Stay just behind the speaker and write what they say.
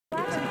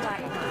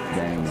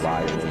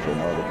violence or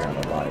no other kind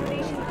of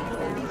violence.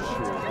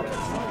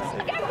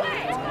 Get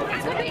away!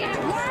 I could be at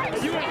work, at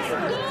school,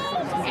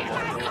 in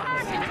my car,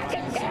 I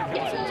could still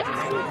get shot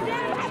by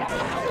the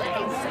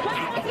police, but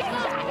I could get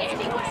shot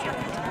anywhere.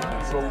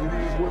 So it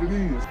is what it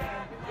is.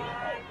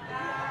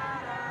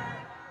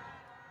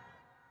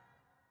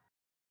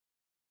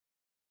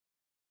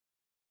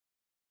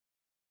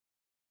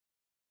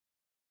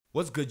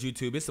 What's good,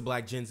 YouTube? It's the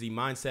Black Gen Z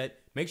Mindset.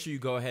 Make sure you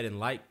go ahead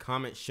and like,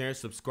 comment, share,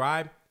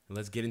 subscribe, and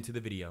let's get into the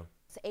video.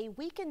 A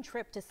weekend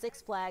trip to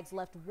Six Flags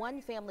left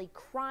one family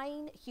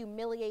crying,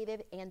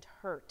 humiliated, and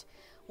hurt.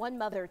 One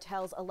mother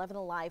tells 11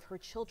 Alive her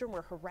children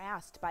were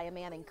harassed by a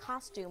man in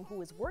costume who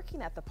was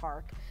working at the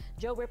park.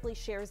 Joe Ripley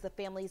shares the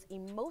family's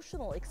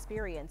emotional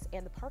experience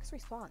and the park's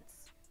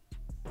response.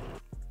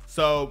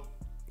 So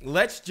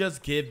let's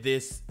just give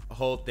this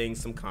whole thing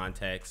some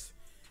context.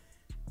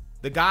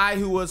 The guy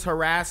who was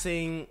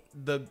harassing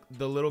the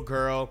little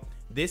girl,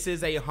 this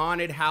is a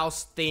haunted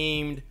house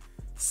themed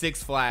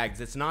Six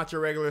Flags. It's not your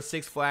regular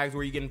Six Flags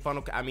where you're getting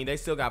funnel. I mean, they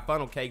still got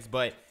funnel cakes,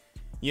 but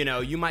you know,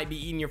 you might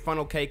be eating your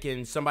funnel cake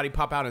and somebody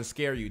pop out and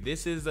scare you.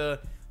 This is a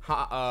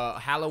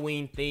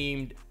Halloween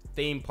themed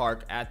theme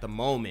park at the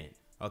moment,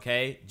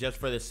 okay? Just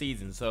for the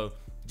season. So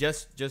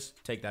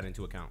just take that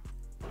into account.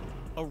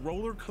 A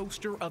roller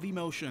coaster of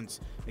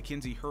emotions.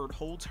 Mackenzie Hurt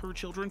holds her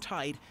children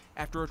tight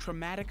after a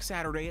traumatic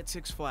Saturday at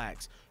Six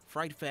Flags.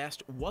 Fright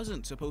Fest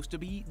wasn't supposed to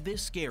be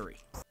this scary.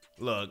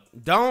 Look,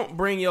 don't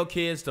bring your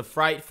kids to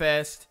Fright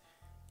Fest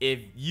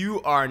if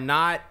you are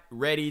not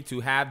ready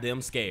to have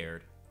them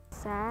scared.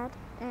 Sad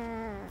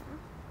and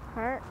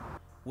hurt.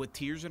 With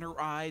tears in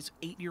her eyes,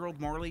 8-year-old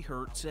Marley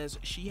Hurt says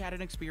she had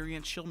an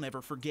experience she'll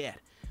never forget.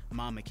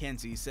 Mom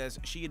Mackenzie says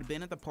she had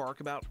been at the park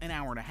about an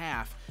hour and a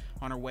half.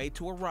 On her way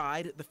to a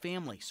ride, the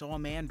family saw a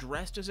man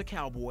dressed as a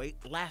cowboy,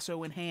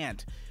 lasso in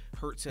hand.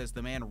 Hurt says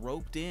the man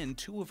roped in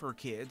 2 of her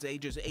kids,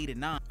 ages 8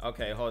 and 9.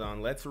 Okay, hold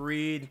on. Let's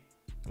read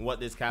what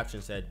this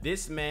caption said.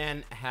 This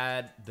man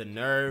had the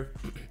nerve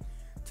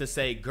to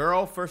say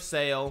 "girl for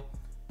sale"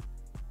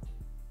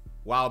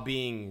 while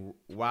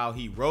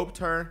he roped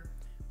her.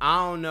 I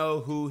don't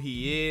know who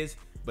he is,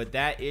 but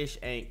that ish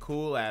ain't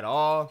cool at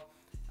all.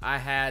 I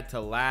had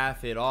to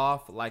laugh it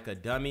off like a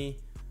dummy.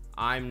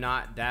 I'm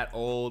not that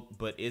old,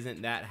 but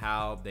isn't that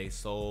how they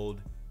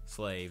sold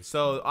slaves?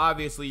 So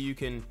obviously you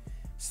can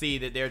see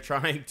that they're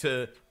trying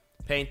to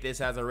paint this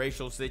as a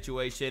racial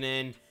situation,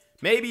 and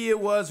maybe it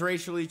was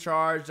racially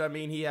charged. I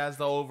mean, he has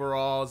the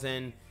overalls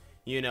and,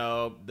 you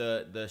know,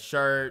 the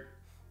shirt,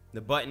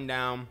 the button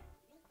down,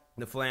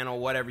 the flannel,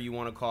 whatever you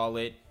want to call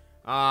it.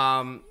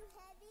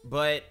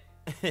 But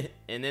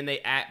and then they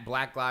act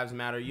Black Lives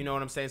Matter. You know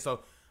what I'm saying?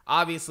 So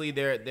obviously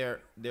they're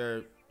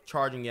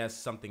charging as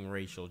something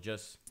racial.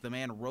 Just the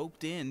man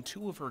roped in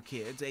 2 of her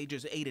kids,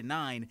 ages 8 and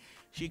 9.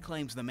 She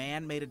claims the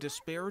man made a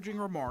disparaging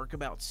remark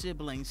about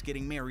siblings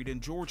getting married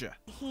in Georgia.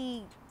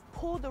 He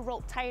pulled the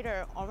rope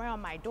tighter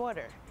around my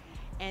daughter,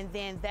 and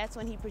then that's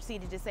when he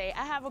proceeded to say,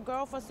 "I have a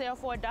girl for sale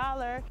for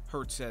 $1."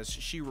 Hurt says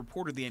she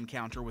reported the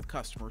encounter with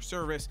customer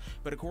service,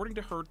 but according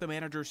to Hurt, the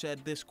manager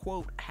said this,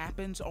 quote,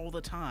 happens all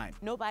the time.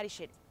 Nobody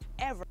should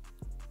ever.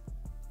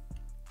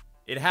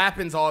 It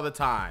happens all the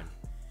time.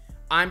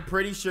 I'm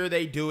pretty sure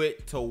they do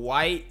it to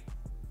white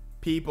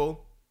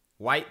people,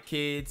 white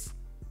kids,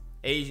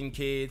 Asian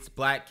kids,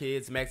 black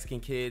kids, Mexican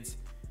kids.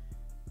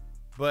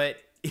 But,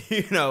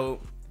 you know,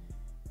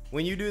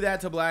 when you do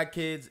that to black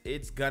kids,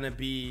 it's gonna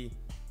be,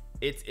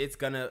 it's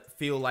gonna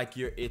feel like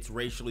it's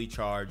racially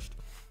charged.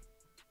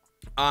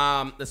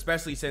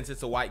 Especially since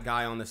it's a white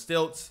guy on the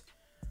stilts.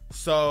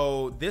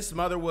 So this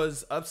mother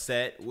was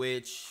upset,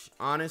 which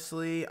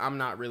honestly, I'm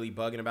not really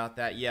bugging about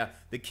that. Yeah,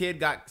 the kid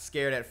got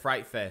scared at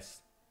Fright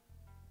Fest.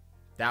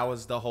 That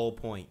was the whole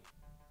point.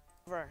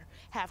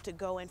 Have to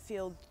go and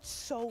feel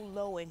so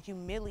low and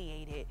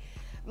humiliated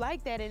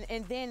like that,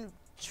 and then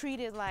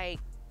treated like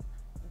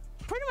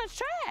pretty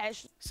much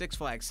trash. Six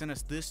Flags sent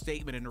us this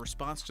statement in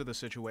response to the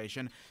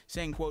situation,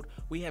 saying, quote,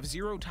 "We have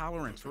zero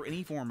tolerance for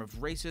any form of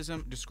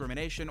racism,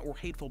 discrimination, or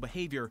hateful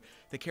behavior.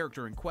 The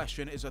character in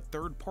question is a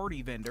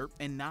third-party vendor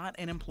and not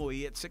an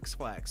employee at Six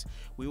Flags.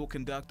 We will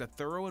conduct a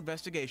thorough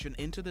investigation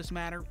into this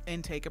matter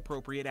and take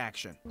appropriate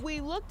action."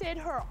 We looked at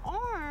her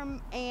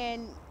arm,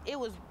 and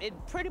it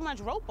pretty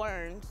much rope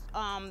burns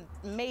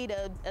made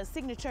a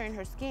signature in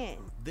her skin.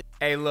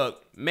 Hey,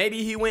 look,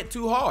 maybe he went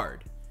too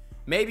hard.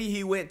 Maybe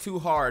he went too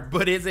hard,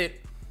 but is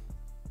it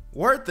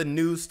worth the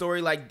news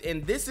story? Like,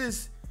 and this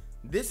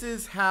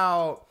is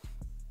how,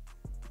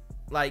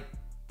 like,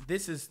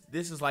 this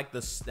is like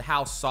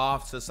how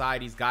soft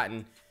society's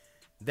gotten,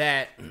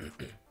 that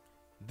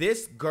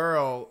this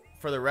girl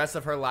for the rest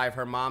of her life,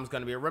 her mom's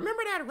gonna be,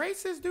 remember that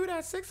racist dude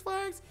at Six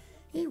Flags?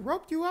 He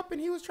roped you up and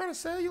he was trying to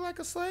sell you like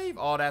a slave,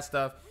 all that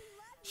stuff.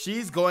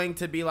 She's going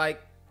to be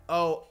like,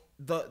 oh,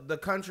 the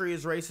country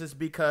is racist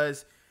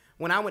because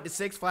when I went to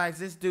Six Flags,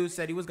 this dude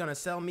said he was gonna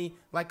sell me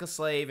like a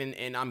slave,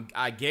 and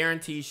I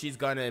guarantee she's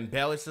gonna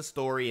embellish the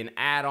story and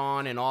add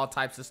on and all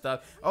types of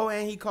stuff. Oh,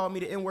 and he called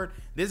me the N-word.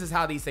 This is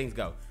how these things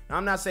go. Now,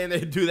 I'm not saying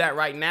they do that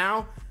right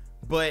now,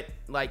 But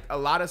like a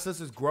lot of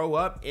sisters grow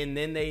up and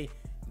then they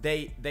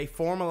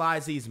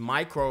formalize these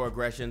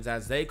microaggressions,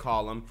 as they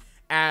call them,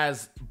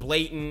 as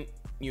blatant,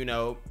 you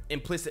know,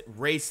 implicit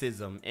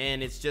racism,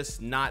 and it's just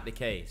not the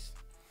case.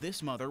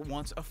 This mother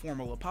wants a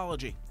formal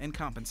apology and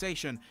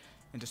compensation,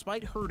 and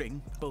despite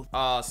hurting both...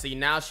 See,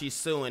 now she's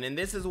suing, and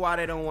this is why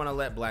they don't want to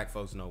let black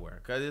folks nowhere,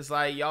 because it's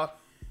like, y'all,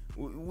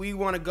 we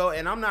want to go,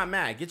 and I'm not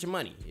mad, get your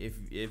money.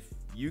 If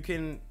you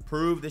can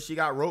prove that she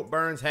got rope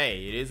burns,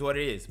 hey, it is what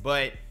it is.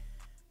 But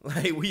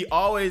like, we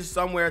always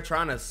somewhere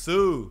trying to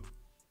sue.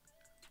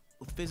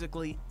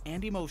 Physically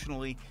and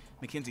emotionally,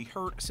 Mackenzie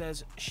Hurt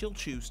says she'll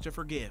choose to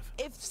forgive.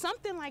 If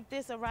something like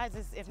this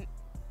arises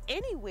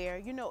anywhere,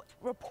 you know,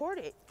 report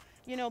it,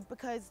 you know,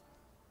 because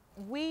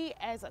we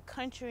as a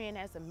country and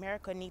as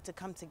America need to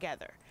come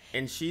together.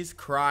 And she's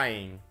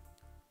crying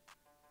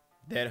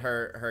that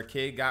her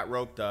kid got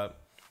roped up.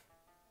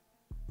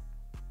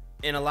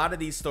 In a lot of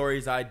these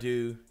stories I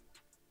do,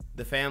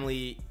 the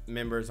family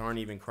members aren't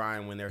even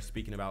crying when they're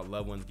speaking about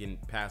loved ones getting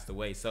passed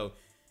away. So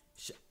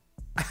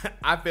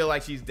I feel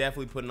like she's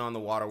definitely putting on the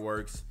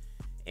waterworks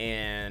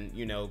and,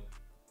 you know,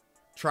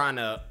 trying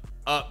to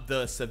up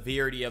the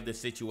severity of the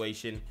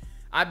situation.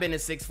 I've been to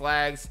Six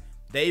Flags.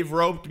 They've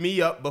roped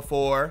me up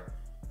before.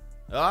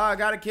 Oh, I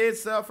got a kid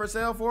for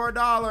sale for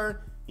 $1.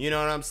 You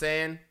know what I'm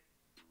saying?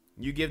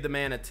 You give the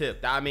man a tip.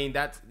 I mean,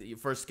 that's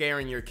for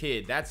scaring your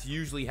kid. That's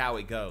usually how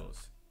it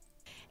goes.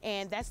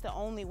 And that's the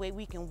only way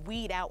we can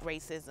weed out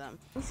racism.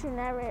 You should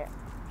never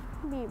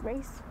be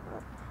racist,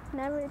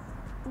 never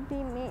be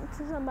mean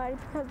to somebody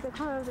because of the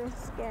color of their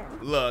skin.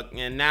 Look,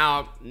 and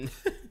now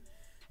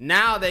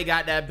they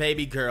got that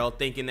baby girl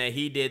thinking that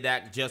he did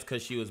that just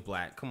because she was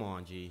black. Come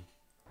on, G.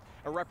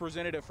 A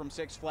representative from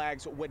Six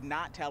Flags would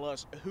not tell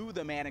us who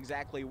the man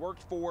exactly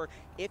worked for,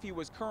 if he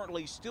was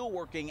currently still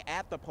working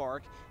at the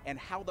park, and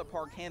how the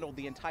park handled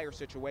the entire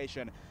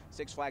situation.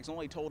 Six Flags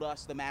only told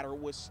us the matter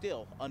was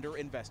still under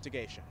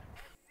investigation.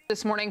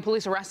 This morning,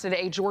 police arrested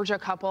a Georgia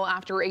couple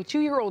after a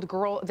 2-year-old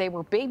girl they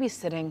were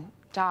babysitting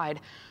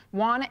died.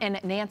 Juan and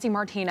Nancy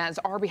Martinez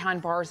are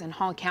behind bars in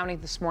Hall County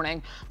this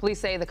morning.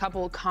 Police say the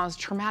couple caused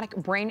traumatic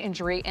brain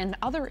injury and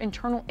other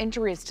internal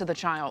injuries to the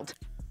child.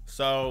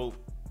 So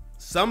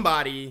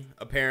somebody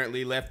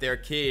apparently left their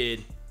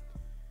kid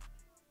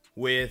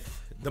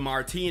with the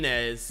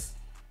Martinez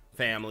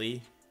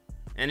family,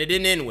 and it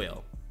didn't end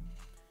well.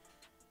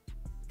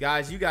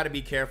 Guys, you got to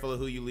be careful of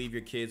who you leave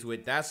your kids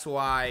with. That's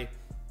why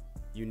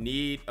you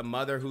need a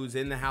mother who's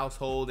in the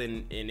household,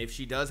 and if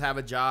she does have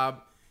a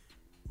job,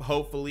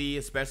 hopefully,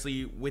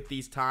 especially with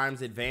these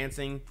times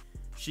advancing,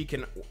 she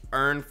can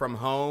earn from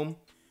home.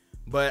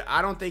 But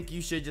I don't think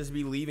you should just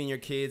be leaving your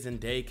kids in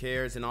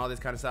daycares and all this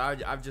kind of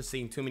stuff. I've just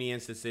seen too many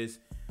instances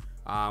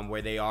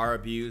where they are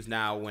abused.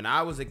 Now, when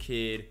I was a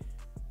kid,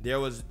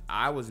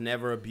 I was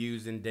never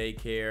abused in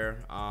daycare.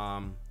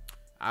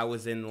 I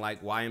was in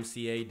like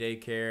YMCA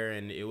daycare,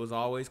 and it was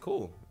always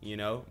cool, you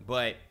know.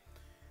 But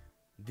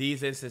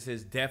these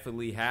instances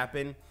definitely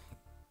happen.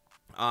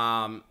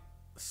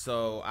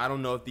 So I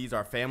don't know if these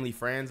are family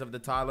friends of the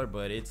toddler,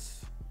 but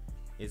it's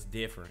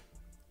different.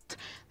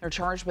 They're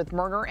charged with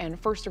murder and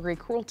first-degree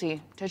cruelty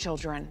to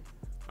children.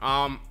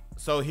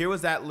 So here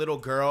was that little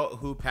girl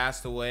who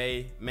passed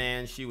away.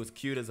 Man, she was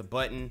cute as a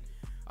button.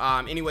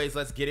 Anyways,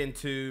 let's get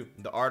into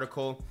the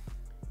article.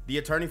 The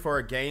attorney for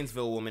a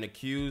Gainesville woman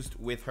accused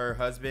with her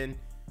husband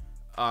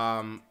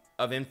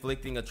of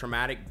inflicting a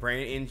traumatic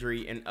brain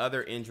injury and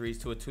other injuries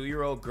to a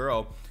 2-year-old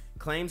girl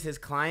claims his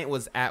client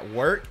was at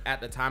work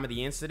at the time of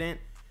the incident.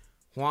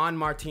 Juan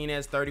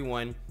Martinez,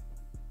 31,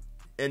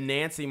 and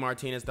Nancy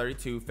Martinez,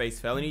 32, face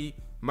felony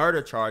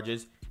murder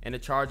charges and a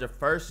charge of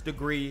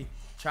first-degree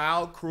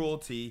child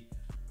cruelty,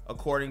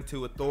 according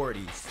to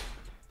authorities.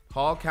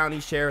 Hall County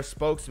Sheriff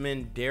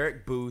spokesman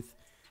Derek Booth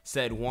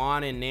said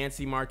Juan and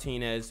Nancy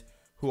Martinez,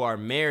 who are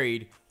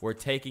married, were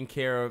taking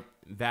care of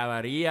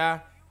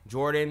Valeria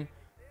Jordan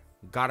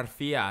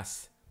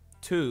Garfias,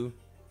 2,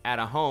 at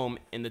a home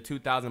in the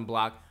 2000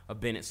 block of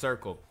Bennett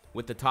Circle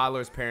with the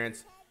toddler's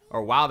parents,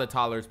 or while the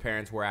toddler's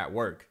parents were at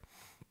work.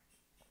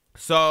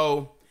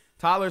 So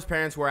toddler's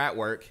parents were at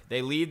work.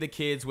 They leave the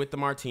kids with the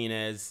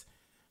Martinez,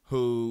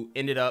 who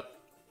ended up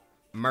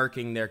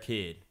murking their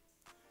kid.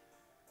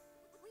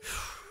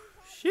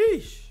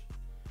 Sheesh.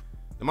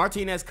 The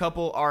Martinez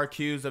couple are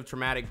accused of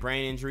traumatic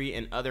brain injury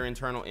and other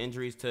internal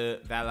injuries to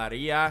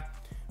Valeria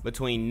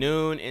between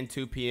noon and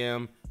 2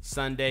 p.m.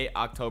 Sunday,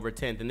 October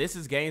 10th. And this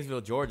is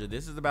Gainesville, Georgia.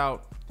 This is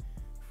about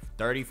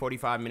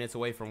 30-45 minutes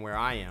away from where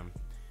I am.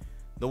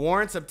 The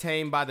warrants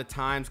obtained by the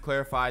Times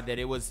clarified that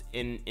it was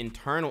an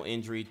internal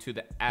injury to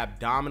the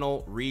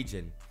abdominal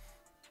region.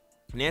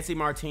 Nancy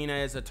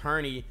Martinez's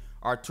attorney,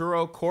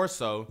 Arturo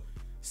Corso,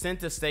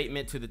 sent a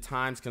statement to the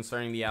Times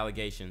concerning the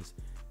allegations.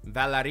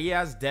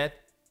 Valeria's death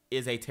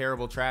is a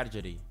terrible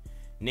tragedy.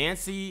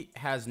 Nancy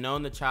has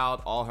known the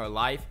child all her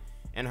life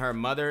and her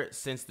mother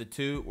since the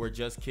two were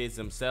just kids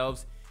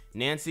themselves.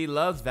 Nancy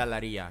loves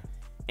Valeria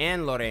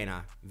and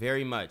Lorena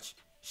very much.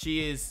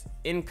 She is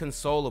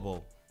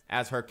inconsolable.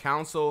 As her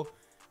counsel,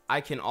 I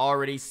can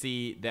already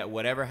see that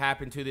whatever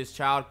happened to this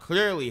child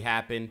clearly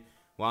happened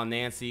while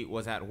Nancy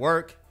was at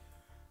work.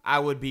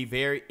 It would be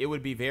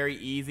very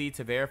easy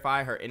to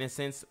verify her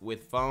innocence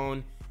with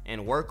phone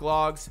and work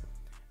logs.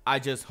 I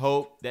just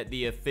hope that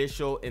the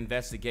official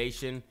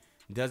investigation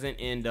doesn't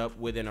end up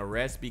with an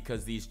arrest,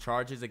 because these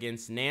charges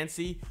against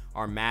Nancy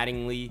are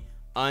maddeningly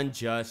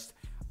unjust.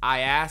 I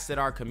ask that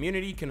our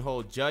community can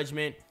hold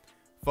judgment,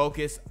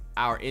 focus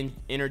our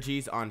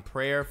energies on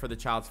prayer for the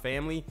child's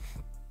family,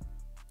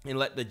 and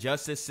let the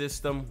justice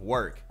system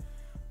work.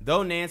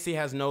 Though Nancy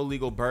has no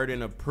legal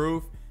burden of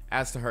proof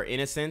as to her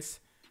innocence,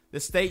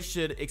 the state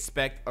should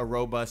expect a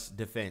robust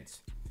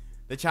defense.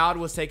 The child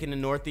was taken to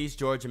Northeast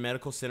Georgia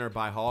Medical Center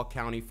by Hall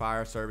County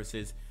Fire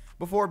Services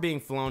before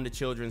being flown to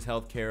Children's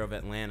Healthcare of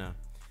Atlanta.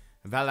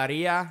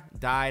 Valeria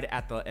died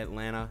at the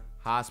Atlanta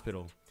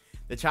hospital.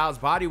 The child's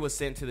body was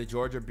sent to the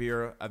Georgia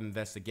Bureau of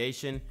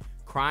Investigation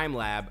Crime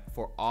Lab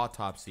for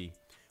autopsy,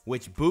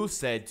 which Booth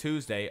said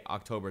Tuesday,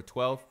 October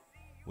 12th,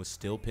 was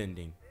still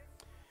pending.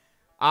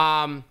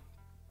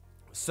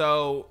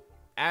 So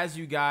as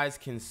you guys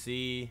can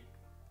see,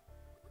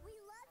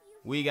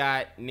 we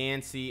got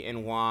Nancy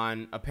and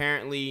Juan.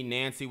 Apparently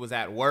Nancy was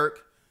at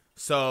work,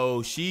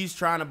 so she's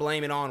trying to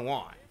blame it on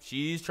Juan.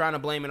 She's trying to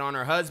blame it on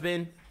her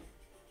husband.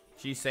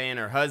 She's saying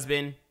her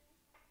husband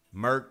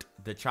murked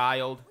the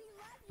child.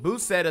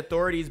 Booth said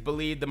authorities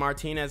believe the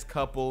Martinez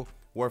couple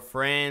were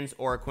friends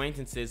or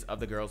acquaintances of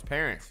the girl's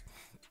parents.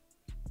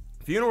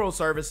 Funeral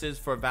services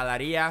for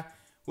Valeria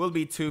will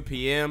be 2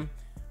 p.m.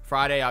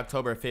 Friday,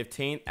 October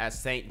 15th at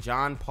St.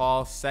 John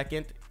Paul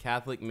II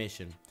Catholic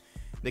Mission.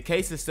 The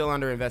case is still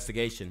under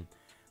investigation.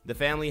 The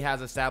family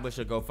has established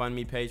a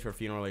GoFundMe page for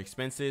funeral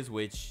expenses,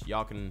 which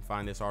y'all can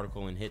find this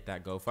article and hit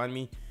that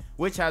GoFundMe,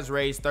 which has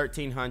raised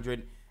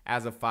 $1,300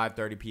 as of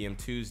 5:30 p.m.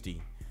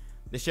 Tuesday.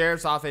 The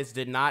sheriff's office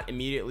did not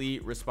immediately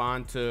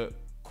respond to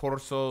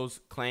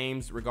Corso's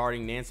claims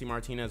regarding Nancy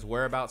Martinez's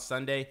whereabouts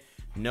Sunday.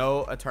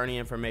 No attorney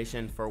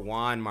information for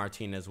Juan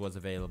Martinez was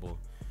available.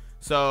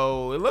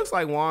 So it looks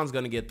like Juan's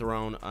going to get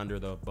thrown under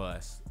the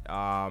bus.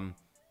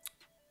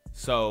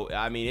 So,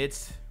 I mean,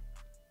 it's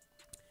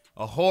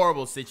a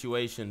horrible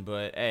situation,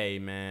 but hey,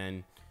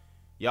 man,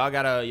 y'all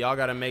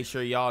gotta make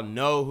sure y'all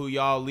know who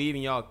y'all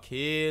leaving y'all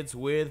kids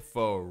with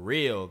for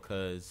real,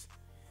 cause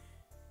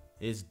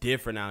it's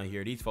different out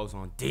here. These folks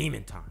on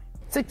demon time.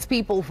 6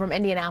 people from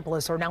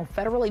Indianapolis are now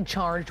federally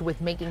charged with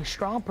making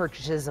straw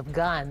purchases of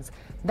guns.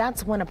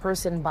 That's when a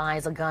person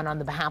buys a gun on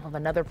the behalf of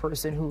another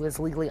person who is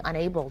legally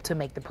unable to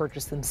make the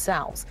purchase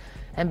themselves.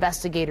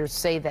 Investigators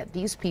say that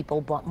these people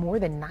bought more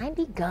than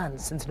 90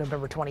 guns since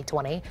November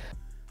 2020.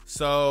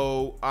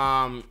 So,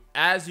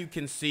 as you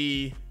can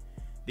see,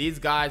 these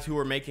guys who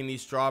were making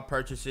these straw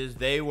purchases,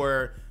 they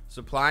were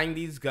supplying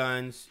these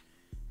guns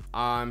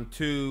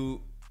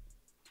to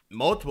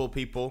multiple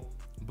people,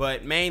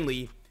 but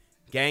mainly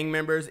gang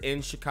members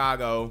in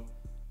Chicago,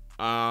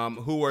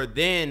 who were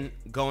then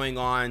going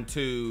on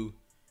to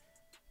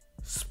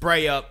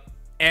spray up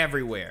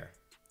everywhere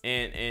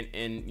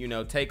and you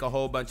know, take a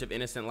whole bunch of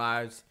innocent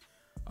lives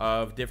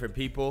of different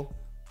people.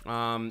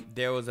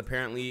 There was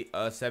apparently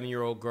a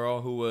 7-year-old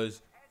girl who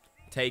was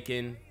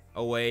taken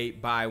away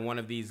by one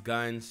of these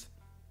guns,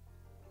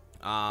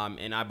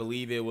 and I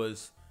believe there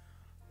was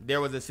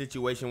a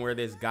situation where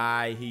this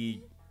guy,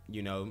 he,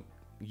 you know,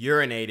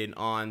 urinated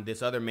on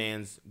this other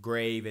man's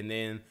grave, and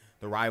then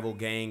the rival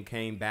gang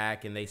came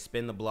back and they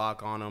spin the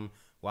block on him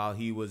while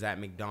he was at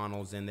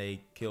McDonald's, and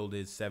they killed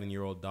his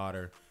 7-year-old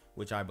daughter,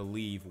 which I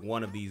believe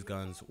one of these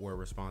guns were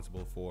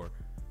responsible for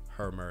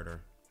her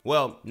murder.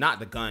 Well, not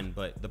the gun,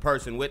 but the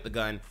person with the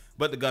gun,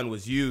 but the gun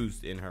was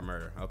used in her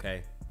murder,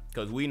 okay?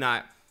 Because we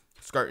not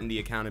skirting the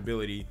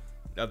accountability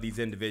of these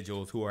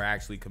individuals who are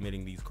actually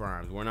committing these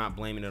crimes. We're not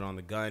blaming it on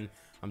the gun.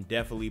 I'm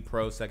definitely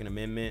pro Second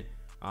Amendment.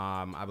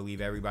 I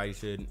believe everybody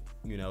should,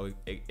 you know,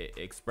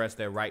 express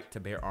their right to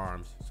bear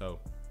arms. So,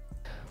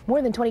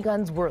 more than 20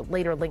 guns were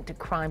later linked to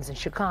crimes in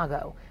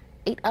Chicago.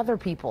 8 other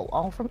people,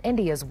 all from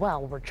India as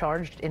well, were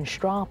charged in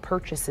straw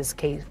purchase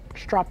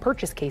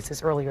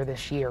cases earlier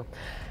this year.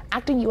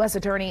 Acting U.S.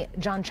 Attorney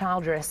John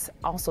Childress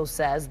also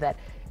says that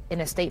in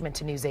a statement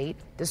to News 8,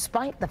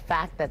 despite the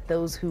fact that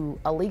those who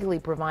illegally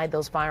provide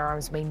those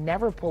firearms may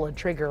never pull a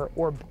trigger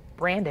or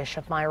brandish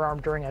a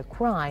firearm during a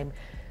crime,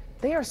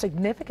 they are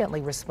significantly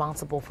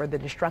responsible for the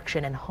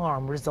destruction and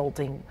harm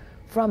resulting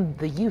from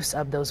the use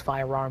of those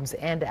firearms,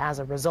 and as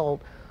a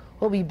result,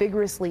 will be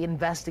vigorously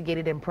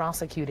investigated and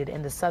prosecuted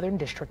in the Southern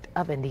District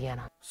of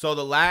Indiana. So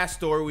the last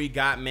story we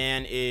got,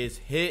 man, is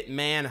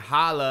Hitman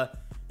Holla.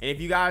 And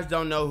if you guys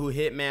don't know who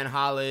Hitman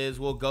Holla is,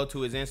 we'll go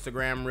to his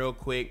Instagram real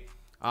quick.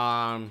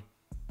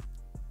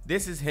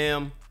 This is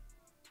him.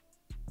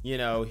 You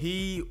know,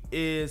 he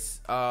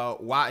is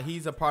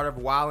he's a part of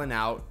Wildin'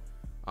 Out.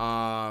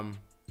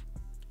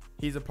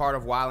 He's a part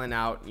of Wildin'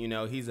 Out. You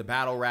know, he's a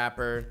battle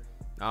rapper.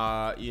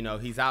 You know,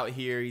 he's out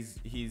here.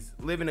 He's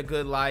living a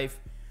good life.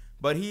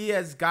 But he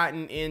has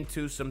gotten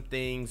into some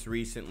things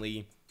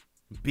recently,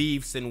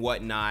 beefs and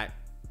whatnot.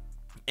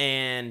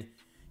 And,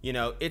 you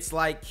know, it's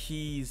like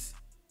he's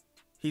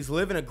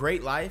living a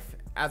great life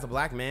as a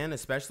black man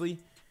especially,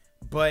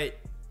 but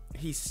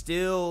he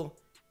still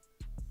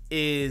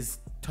is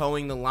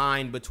towing the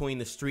line between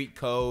the street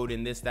code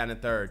and this, that, and the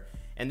third.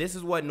 And this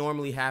is what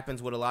normally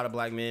happens with a lot of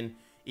black men.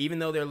 Even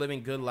though they're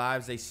living good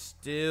lives, they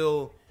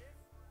still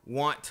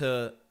want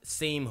to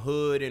seem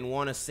hood and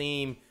want to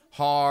seem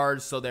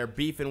hard, so they're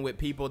beefing with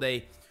people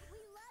they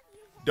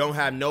don't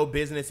have no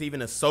business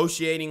even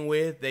associating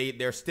with.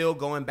 They're still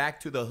going back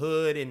to the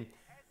hood and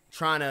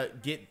trying to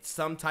get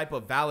some type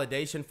of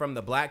validation from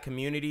the black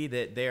community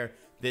that they're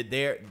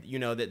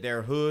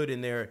hood,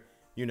 and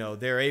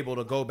they're able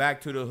to go back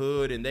to the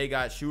hood and they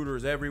got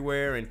shooters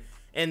everywhere,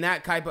 and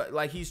that type of,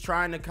 like, he's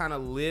trying to kind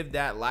of live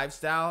that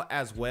lifestyle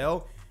as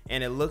well,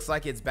 and it looks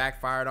like it's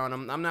backfired on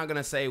him. I'm not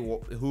gonna say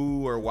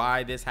who or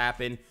why this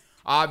happened.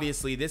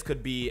 Obviously this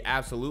could be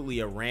absolutely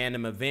a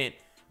random event,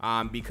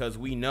 because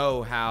we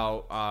know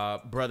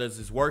how brothers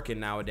is working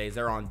nowadays.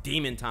 They're on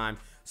demon time.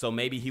 So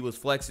maybe he was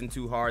flexing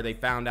too hard. They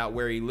found out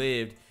where he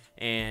lived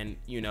and,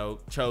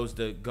 chose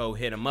to go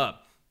hit him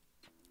up.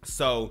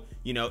 So,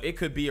 it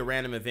could be a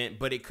random event,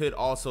 but it could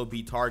also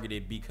be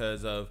targeted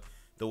because of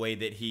the way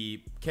that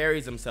he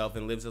carries himself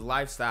and lives his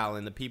lifestyle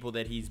and the people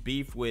that he's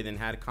beefed with and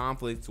had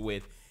conflicts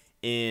with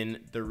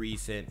in the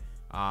recent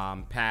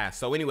past.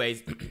 So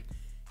anyways,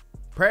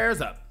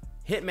 prayers up.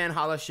 Hitman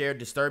Holla shared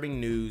disturbing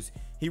news.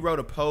 He wrote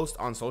a post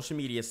on social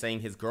media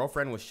saying his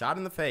girlfriend was shot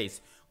in the face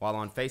while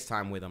on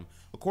FaceTime with him.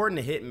 According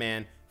to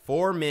Hitman,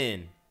 4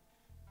 men,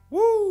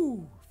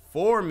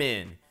 4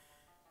 men,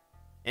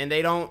 and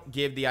they don't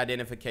give the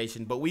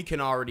identification, but we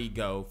can already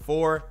go.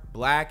 4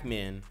 black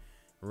men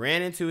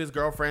ran into his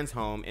girlfriend's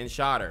home and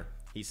shot her,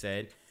 he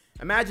said.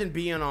 Imagine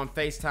being on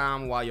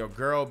FaceTime while your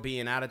girl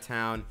being out of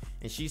town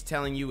and she's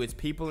telling you it's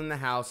people in the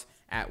house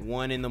at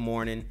 1 in the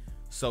morning,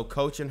 so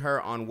coaching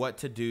her on what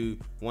to do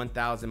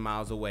 1,000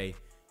 miles away.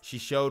 She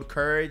showed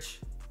courage.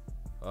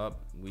 Oh,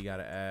 we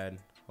gotta add,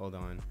 hold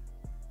on.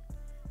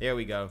 There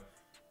we go.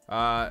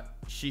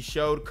 She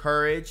showed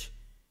courage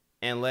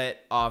and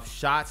let off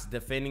shots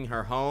defending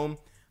her home.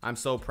 I'm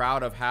so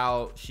proud of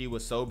how she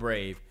was so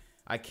brave.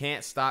 I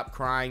can't stop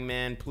crying,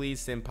 man. Please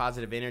send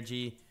positive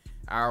energy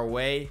our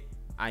way.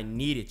 I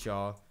need it,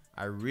 y'all.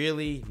 I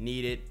really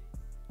need it.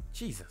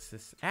 Jesus,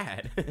 this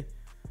ad.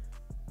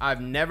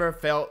 I've never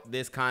felt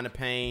this kind of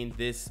pain.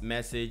 This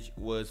message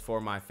was for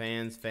my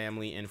fans,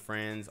 family, and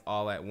friends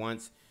all at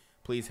once.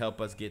 Please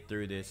help us get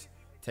through this.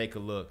 Take a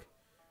look.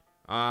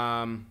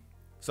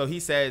 So he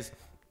says,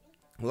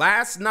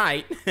 last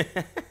night,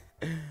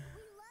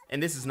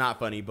 and this is not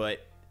funny,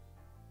 but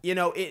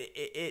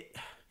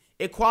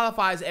it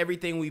qualifies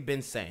everything we've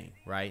been saying,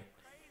 right?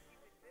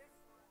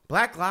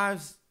 Black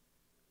lives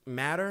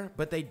matter,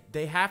 but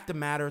they have to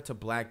matter to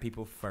black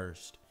people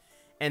first.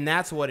 And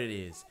that's what it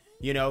is.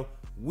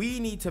 We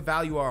need to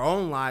value our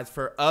own lives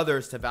for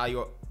others to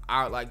value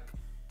our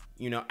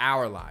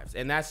lives.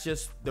 And that's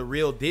just the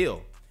real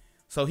deal.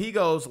 So he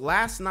goes,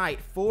 last night,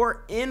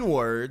 4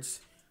 N-words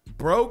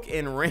broke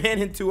and ran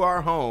into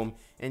our home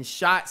and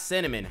shot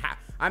Cinnamon.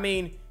 I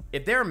mean,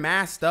 if they're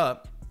masked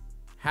up,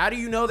 how do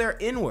you know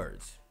they're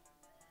N-words?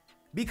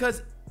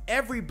 Because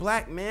every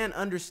black man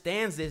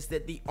understands this,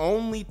 that the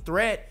only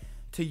threat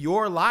to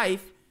your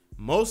life,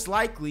 most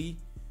likely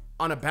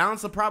on a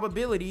balance of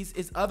probabilities,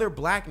 is other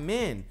black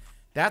men.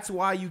 That's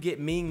why you get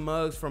mean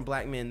mugs from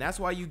black men. That's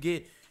why you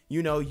get,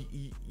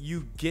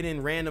 you get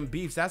in random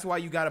beefs. That's why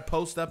you got to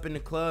post up in the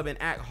club and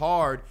act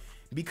hard,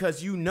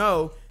 because you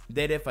know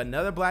that if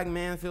another black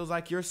man feels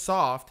like you're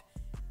soft,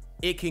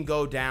 it can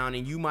go down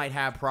and you might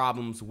have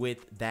problems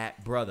with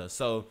that brother.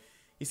 So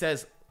he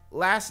says,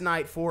 last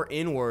night, 4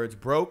 N-words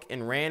broke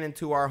and ran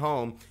into our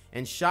home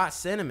and shot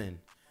Cinnamon.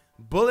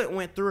 Bullet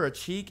went through her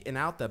cheek and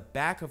out the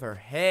back of her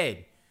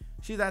head.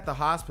 She's at the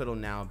hospital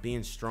now,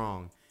 being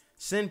strong.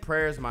 Send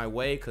prayers my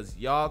way, because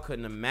y'all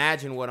couldn't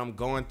imagine what I'm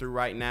going through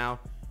right now.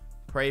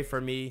 Pray for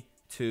me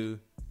too,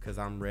 because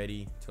I'm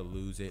ready to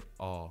lose it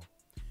all.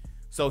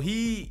 So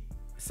he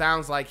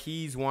sounds like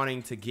he's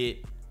wanting to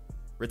get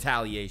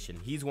retaliation.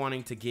 He's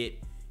wanting to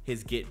get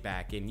his get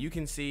back. And you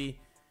can see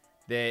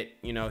that,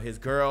 his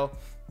girl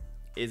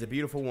is a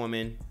beautiful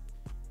woman.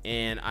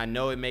 And I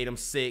know it made him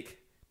sick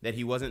that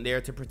he wasn't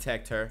there to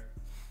protect her.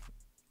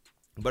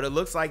 But it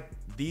looks like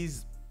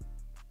these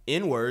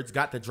N-words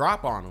got the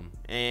drop on him,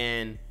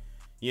 and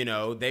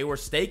they were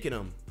staking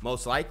him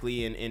most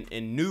likely,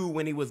 and knew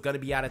when he was going to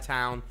be out of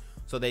town,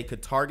 so they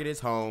could target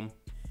his home,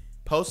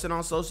 posting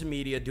on social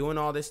media, doing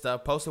all this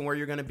stuff, posting where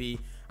you're going to be.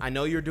 I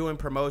know you're doing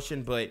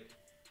promotion, but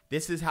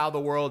this is how the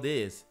world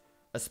is,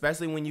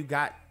 especially when you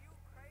got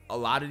a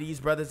lot of these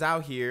brothers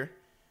out here,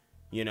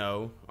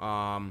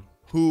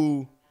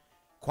 who,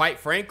 quite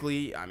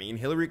frankly, I mean,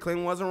 Hillary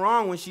Clinton wasn't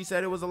wrong when she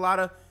said it was a lot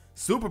of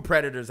super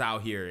predators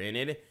out here,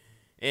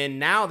 and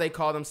now they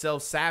call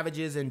themselves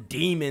savages and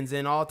demons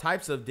and all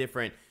types of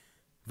different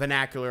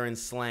vernacular and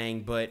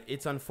slang. But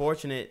it's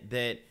unfortunate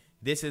that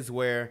this is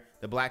where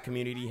the black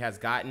community has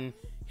gotten.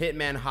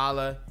 Hitman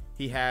Holla,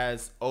 he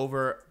has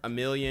over 1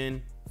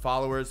 million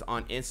followers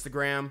on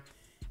Instagram.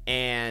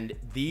 And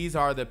these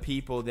are the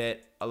people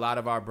that a lot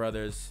of our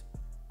brothers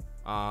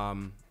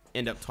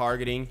end up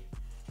targeting.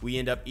 We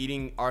end up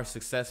eating our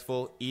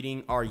successful,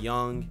 eating our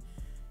young,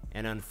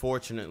 and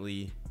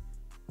unfortunately,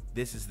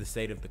 this is the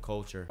state of the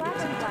culture.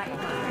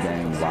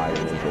 Gang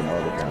violence and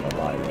other kind of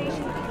violence.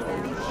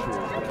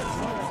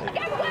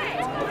 Guess what?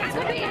 I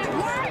could be at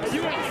work, at school,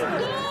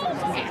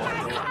 in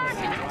my car,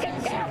 and I can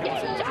still get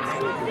shot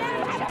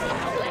by the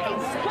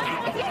police. But I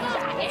can get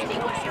shot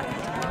anywhere.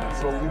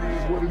 So it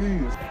is what it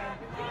is.